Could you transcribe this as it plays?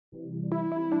Hi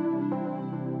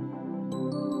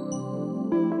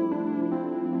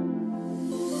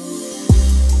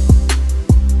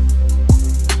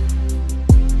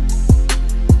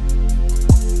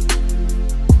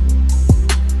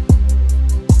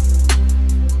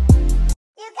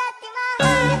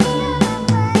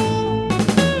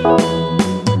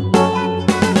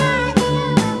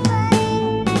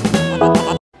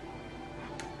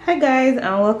guys,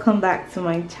 and welcome back to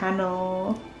my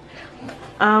channel.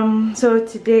 So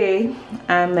today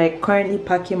I'm like currently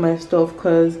packing my stuff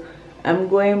because I'm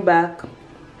going back to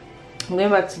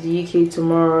the UK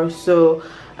tomorrow. So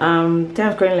time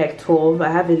is currently like 12. I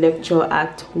have a lecture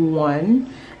at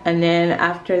 1, and then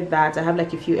after that I have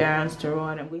like a few errands to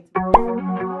run. I'm going to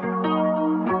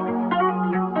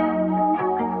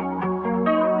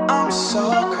I'm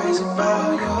so crazy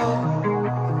about you.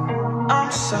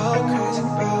 I'm so crazy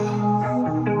about you.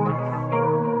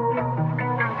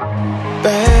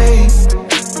 Babe,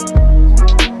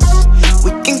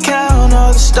 we can count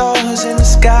all the stars in the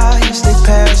sky as they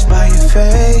pass by your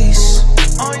face.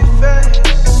 On your face.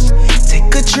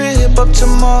 Take a trip up to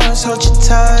Mars, hold you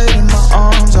tight in my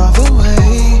arms all the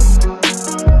way.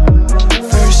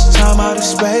 First time out of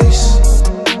space.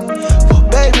 Well,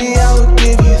 baby, I would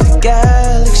give you the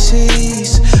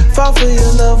galaxies. Fall for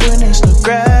your love when there's no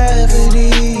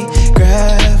gravity,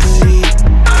 gravity.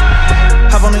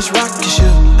 Hop on this rocket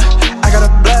ship, I got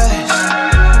a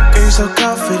blast. Girl, you're so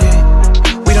confident.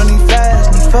 We don't need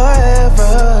fast, need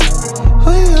forever.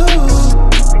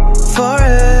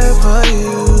 Forever,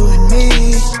 you and me.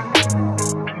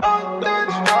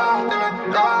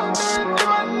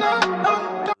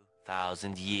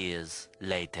 1,000 years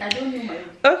later.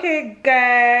 Okay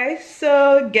guys,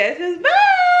 so guess who's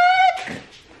back?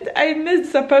 I miss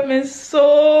this apartment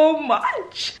so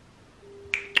much.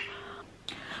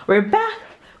 We're back.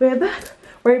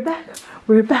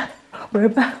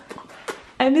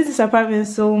 I miss this apartment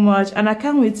so much, and I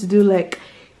can't wait to do like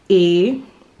a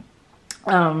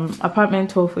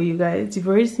apartment tour for you guys. You've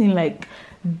already seen like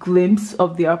glimpse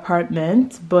of the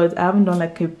apartment, but I haven't done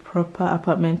like a proper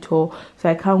apartment tour, so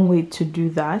I can't wait to do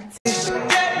that.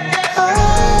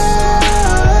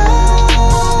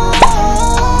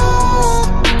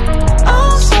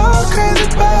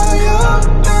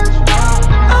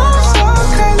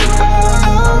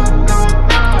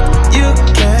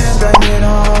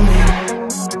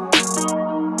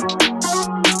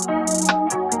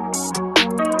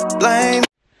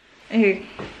 Okay,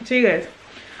 so you guys,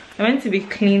 I meant to be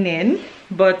cleaning,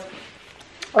 but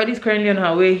Audie's currently on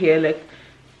her way here. Like,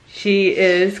 she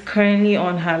is currently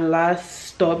on her last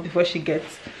stop before she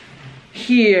gets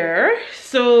here.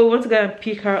 So we want to go and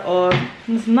pick her up.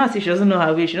 It's not as if she doesn't know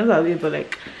her way, she knows her way, but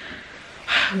like,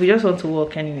 we just want to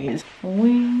walk anyways.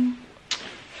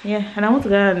 Yeah, and I want to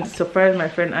go and surprise my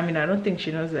friend. I mean, I don't think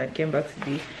she knows that I came back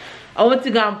today. I want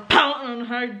to go and pound on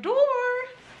her door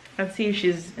and see if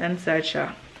she's inside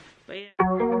her. But yeah.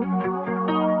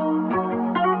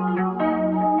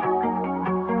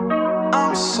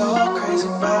 I'm so crazy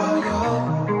about you.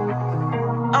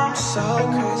 I'm so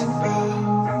crazy about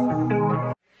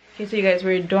you. Okay, so you guys,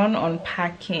 we're done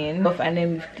unpacking and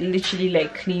then we've literally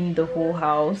like cleaned the whole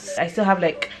house. I still have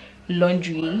like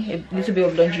laundry, a little bit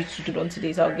of laundry to do done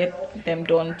today, so I'll get them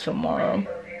done tomorrow.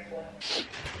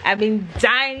 I've been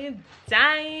dying.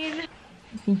 I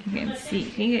think you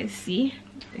can see,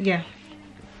 yeah.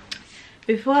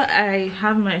 Before I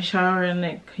have my shower and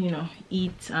like, you know,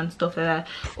 eat and stuff like that.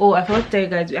 Oh, I forgot to tell you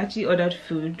guys, we actually ordered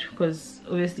food because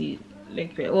obviously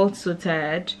like we're all so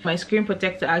tired. My screen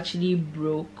protector actually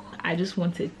broke. I just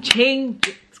want to change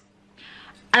it.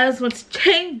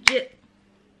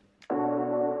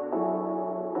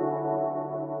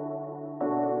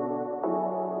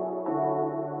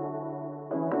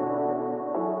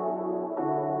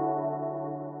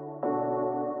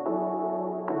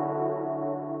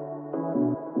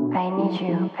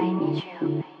 I need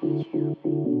you.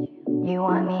 You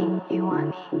want me.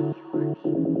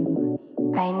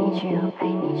 I need you.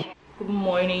 Good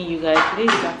morning, you guys. Today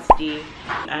is Saturday,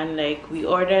 and like we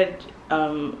ordered a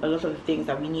lot of things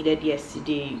that we needed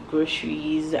yesterday,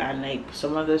 groceries and like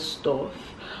some other stuff.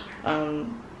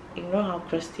 You know how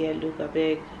crusty I look, I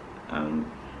beg. I'm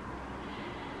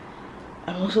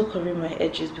also covering my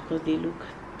edges because they look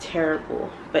terrible.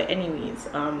 But anyways,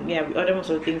 yeah, we ordered most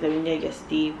of the things that we needed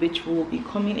yesterday, which will be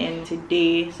coming in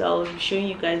today, so I'll be showing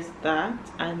you guys that,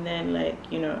 and then like,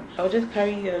 you know, I'll just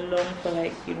carry you along for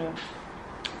like, you know,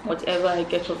 whatever I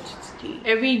get up to today.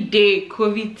 Every day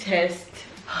COVID test.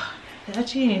 I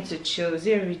actually need to choose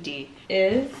every day.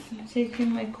 Is taking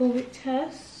my COVID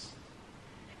test.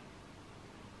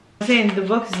 I'm saying the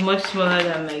box is much smaller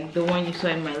than like the one you saw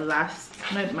in my last,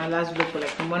 not my last vlog, but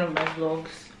like in one of my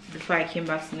vlogs before I came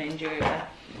back to Nigeria.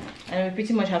 And we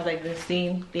pretty much have like the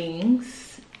same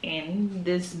things in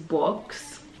this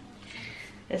box,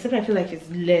 except I feel like it's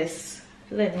less. I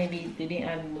feel like maybe they didn't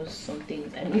add most some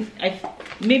things. And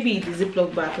maybe the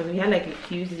Ziploc bag, because we had like a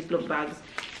few Ziploc bags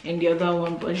in the other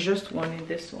one, but it's just one in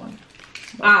this one.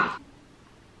 Ah.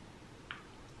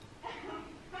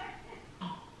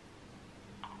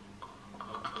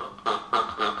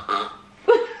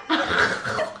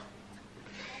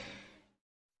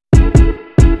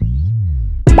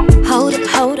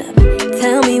 Hold up,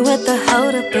 tell me what the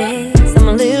hold up is. I'm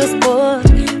a little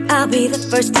spoiled, I'll be the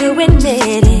first to admit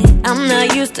it. I'm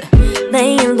not used to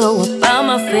laying low about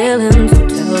my feelings.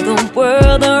 Tell the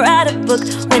world or write a book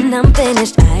when I'm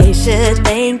finished. I should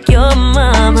thank your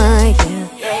mama,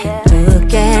 yeah.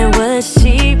 Look at what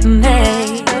she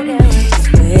made.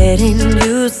 Sweating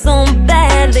you so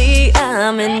badly.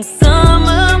 I'm in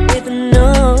summer with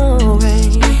no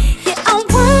rain. Yeah, I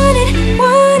want it.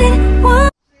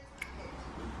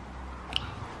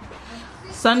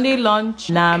 Sunday lunch,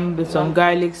 lamb with some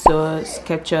garlic sauce,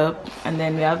 ketchup, and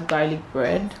then we have garlic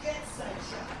bread.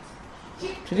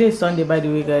 Today is Sunday, by the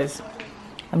way, guys.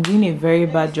 I'm doing a very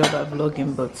bad job at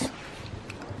vlogging, but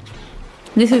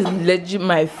this is legit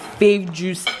my fave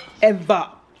juice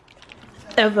ever.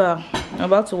 I'm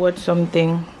about to watch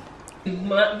something. You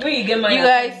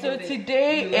guys, so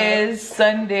today is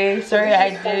Sunday. Sorry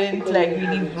I didn't like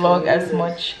really vlog as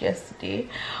much yesterday.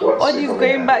 What is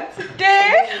going back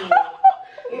today?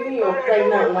 Even your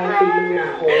pregnant wife is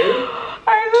not I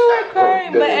know I'm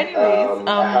crying, but anyways, I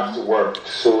have to work,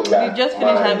 so we just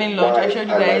finished having lunch. I showed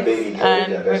you guys,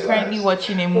 and we're currently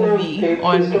watching a movie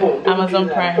on Amazon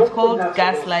Prime. It's called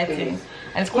Gaslighting,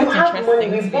 and it's quite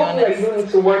interesting, to be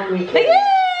honest. But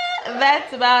yeah,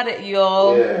 that's about it,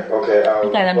 y'all. Yeah, okay.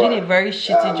 Guys, I'm doing a very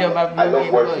shitty job at vlogging,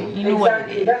 but you know what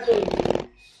it is.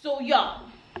 So yeah,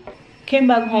 came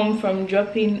back home from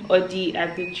dropping Odi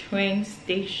at the train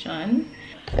station.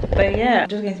 But yeah, I'm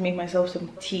just going to make myself some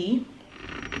tea.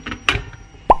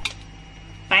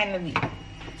 Finally.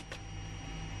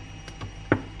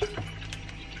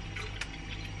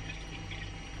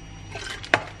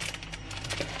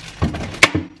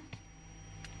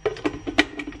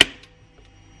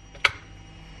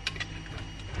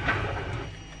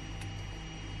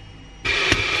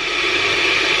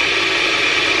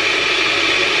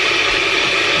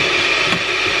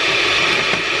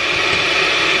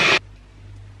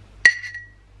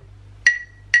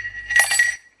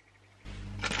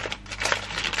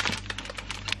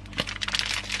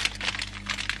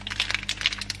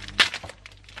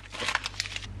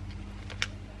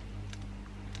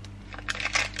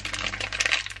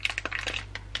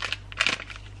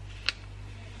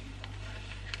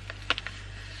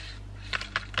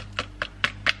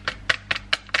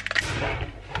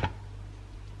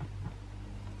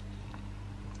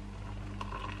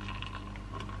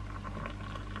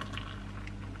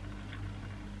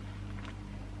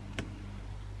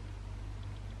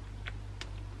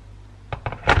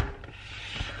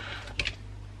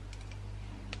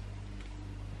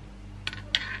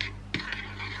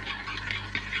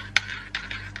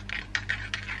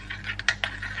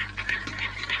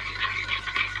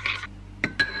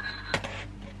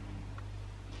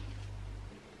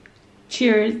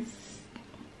 Cheers.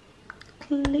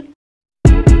 Click.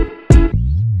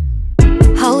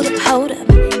 Hold up,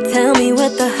 tell me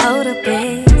what the hold up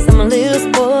is. I'm a little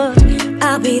spoiled,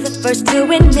 I'll be the first to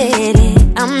admit it.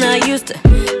 I'm not used to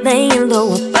laying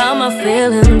low about my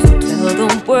feelings. Tell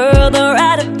the world or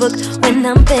write a book when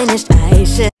I'm finished. I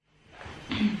should.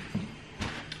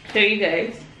 So you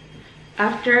guys,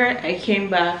 after I came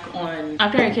back on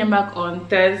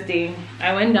Thursday,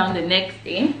 I went down the next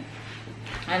day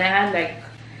and I had like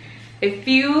a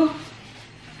few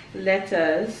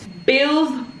letters,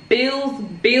 bills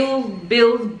everywhere,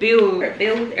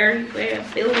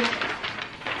 bills.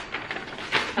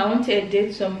 I want to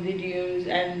edit some videos,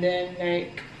 and then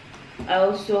like I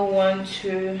also want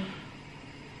to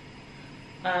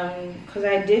because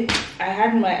I did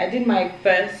my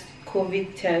first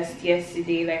COVID test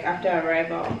yesterday, like after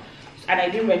arrival, and I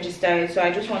didn't register it, so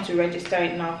I just want to register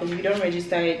it now, because if you don't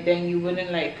register it, then you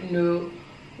wouldn't like know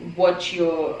what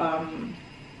your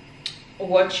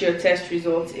test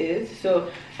result is.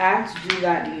 So I have to do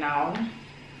that now.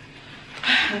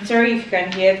 I'm sorry if you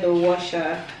can hear the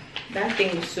washer. That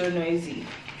thing is so noisy,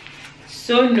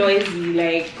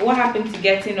 like what happened to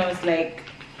getting us like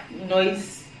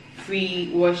noise free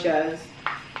washers?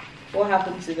 What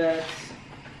happened to that?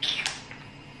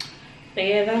 But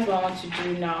yeah, that's what I want to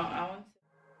do now.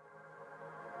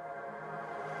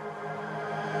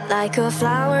 like a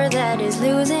flower that is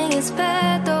losing its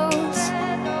petals.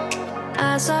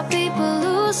 I saw people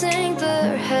losing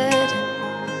their head.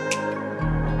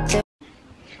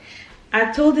 I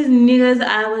told these niggas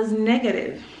I was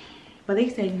negative, but they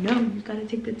said no, you gotta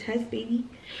take the test, baby.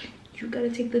 You gotta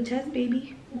take the test,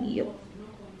 baby. Yep.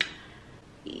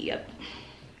 Yep.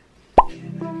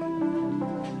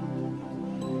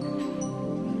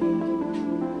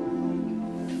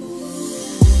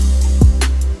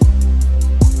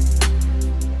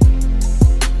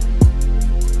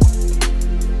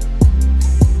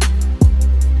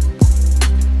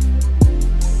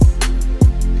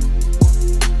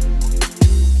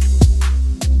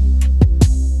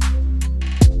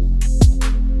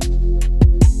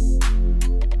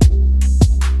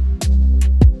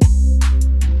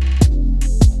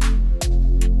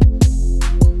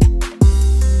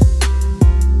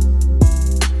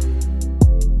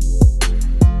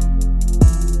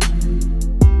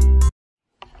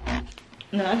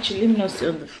 No, actually, let me not sit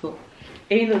on the floor.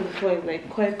 Even though the floor is like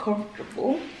quite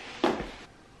comfortable.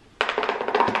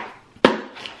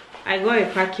 I got a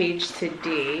package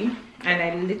today and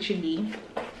I literally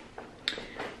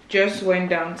just went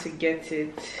down to get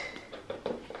it.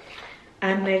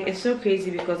 And like, it's so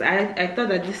crazy because I thought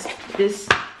that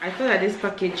this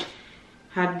package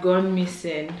had gone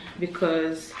missing,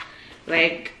 because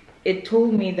like it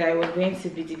told me that it was going to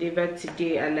be delivered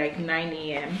today at like 9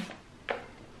 a.m.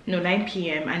 No, 9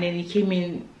 p.m. and then it came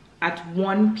in at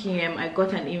 1 p.m. I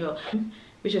got an email,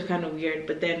 which was kind of weird,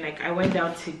 but then like I went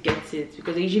down to get it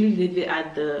because they usually leave it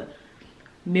at the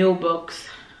mailbox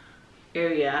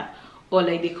area, or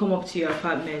like they come up to your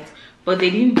apartment, but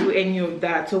they didn't do any of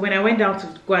that. So when I went down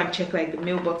to go and check like the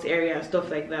mailbox area and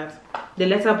stuff like that, the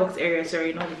letterbox area,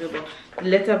 sorry, not the mailbox, the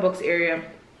letterbox area,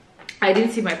 I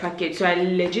didn't see my package. So I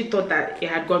legit thought that it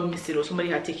had gone missing or somebody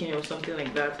had taken it or something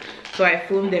like that. So I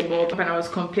phoned them up and I was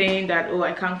complaining that, oh,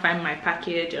 I can't find my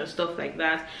package and stuff like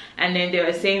that. And then they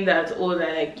were saying that, oh,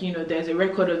 that like, you know, there's a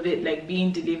record of it like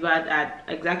being delivered at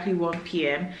exactly 1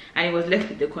 p.m. and it was left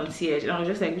with the concierge. And I was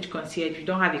just like, which concierge? We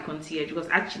don't have a concierge. Because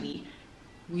actually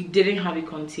we didn't have a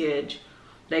concierge,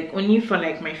 like only for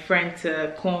like my friend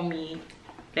to call me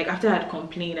like after I had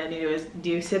complained, and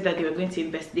they said that they were going to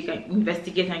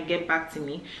investigate and get back to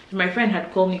me. So my friend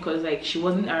had called me because like she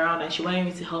wasn't around and she wanted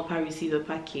me to help her receive the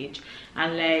package,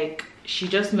 and like she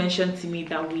just mentioned to me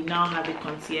that we now have a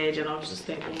concierge, and I was just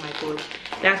like, oh my god,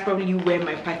 that's probably where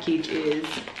my package is.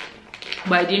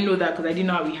 But I didn't know that because I didn't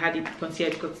know we had a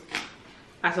concierge, because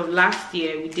as of last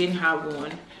year we didn't have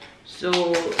one. So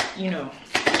you know,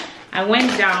 I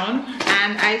went down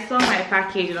and I saw my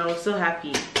package and I was so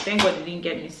happy. Thank God it didn't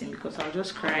get missing because I was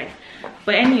just crying.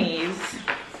 But anyways,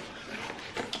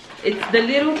 it's the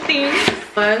little things.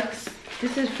 But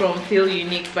this is from Feel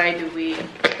Unique, by the way.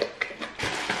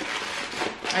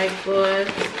 I got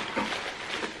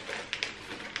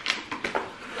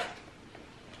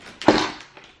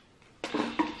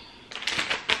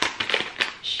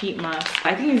sheet mask.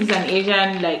 I think this is an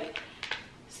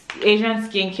Asian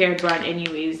skincare brand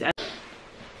anyways.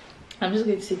 I'm just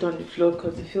going to sit on the floor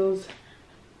because it feels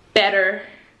better.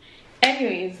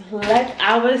 Anyways, like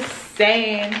I was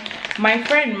saying, my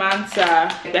friend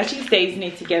Mansa, we actually stays in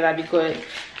it together because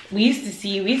we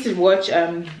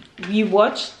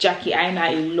watched Jackie Aina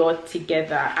a lot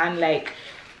together, and like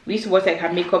we used to watch like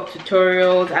her makeup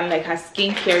tutorials and like her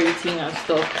skincare routine and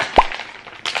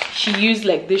stuff. She used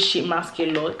like this sheet mask a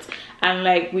lot, and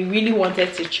like we really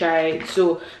wanted to try it,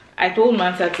 so I told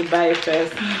Mansa to buy it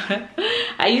first.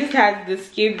 I used her as the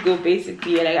scapegoat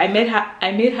basically. Like I made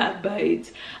her buy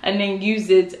it and then use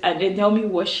it and then tell me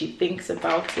what she thinks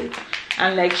about it.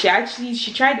 And like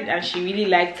she tried it and she really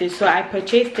liked it, so I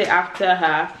purchased it after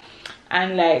her.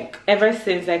 And like ever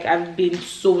since, like I've been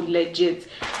so legit.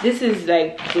 This is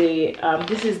like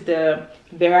the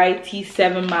Variety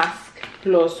 7 mask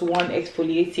plus 1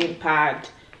 exfoliating pad.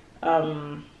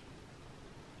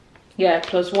 Yeah,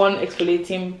 plus 1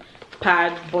 exfoliating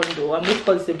pad bundle. I'm going to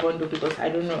call this a bundle because I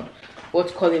don't know what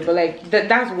to call it, but like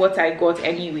that's what I got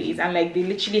anyways. And like they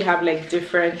literally have like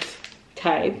different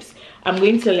types. I'm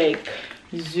going to like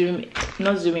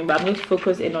not zoom in, but I'm going to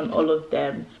focus in on all of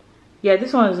them. Yeah,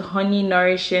 this one is Honey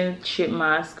Nourishing Sheet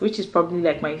Mask, which is probably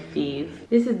like my fave.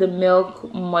 This is the Milk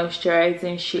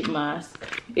Moisturizing Sheet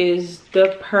Mask. Is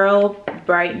the Pearl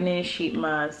Brightening Sheet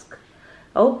Mask.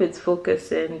 I hope it's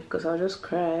focusing because I'll just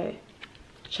cry.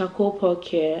 Charcoal Pore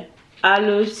Care.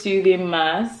 Aloe Soothing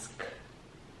Mask.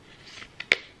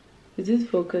 Is this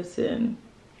focusing?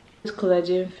 This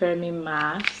Collagen Firming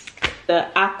Mask.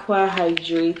 The Aqua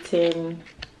Hydrating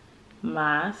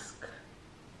Mask.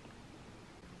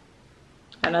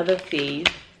 Another fave.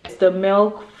 the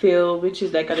milk fill, which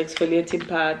is like an exfoliating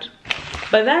pad.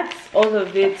 But that's all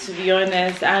of it, to be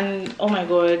honest. And oh my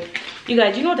god, you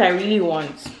guys, you know what I really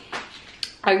want?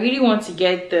 I really want to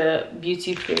get the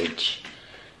beauty fridge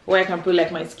where I can put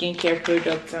like my skincare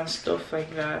products and stuff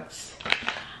like that.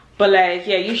 But like,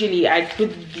 yeah, usually I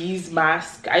put these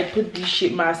masks, I put this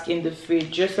sheet mask in the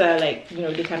fridge just so that, like, you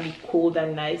know, they can be cold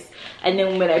and nice. And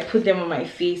then when I put them on my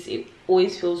face, it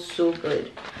always feels so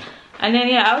good. And then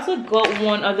yeah, I also got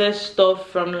one other stuff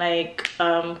from like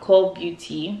Call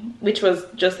Beauty, which was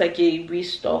just like a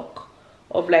restock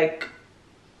of like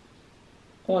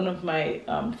one of my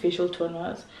facial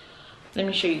toners. Let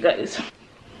me show you guys.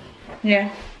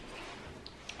 Yeah,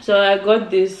 so I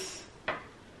got this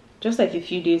just like a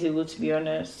few days ago, to be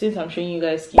honest. Since I'm showing you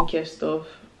guys skincare stuff,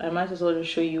 I might as well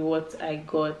just show you what I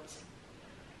got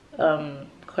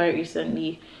quite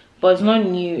recently. But it's not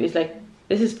new. It's like,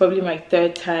 this is probably my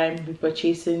third time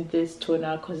repurchasing this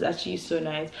toner because it's actually so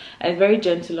nice and very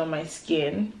gentle on my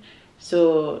skin.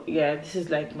 So yeah, this is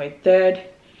like my third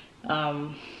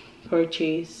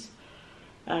purchase.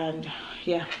 And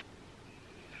yeah,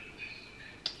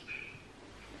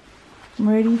 I'm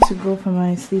ready to go for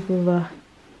my sleepover.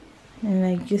 And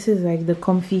like, this is like the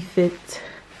comfy fit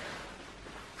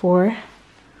for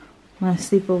my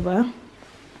sleepover.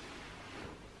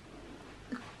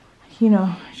 You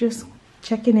know, just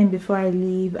checking in before I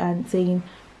leave and saying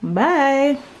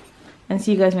bye and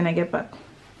see you guys when I get back.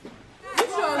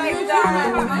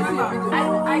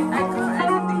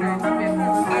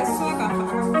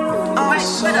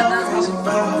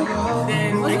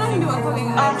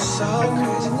 I'm so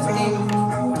crazy about you.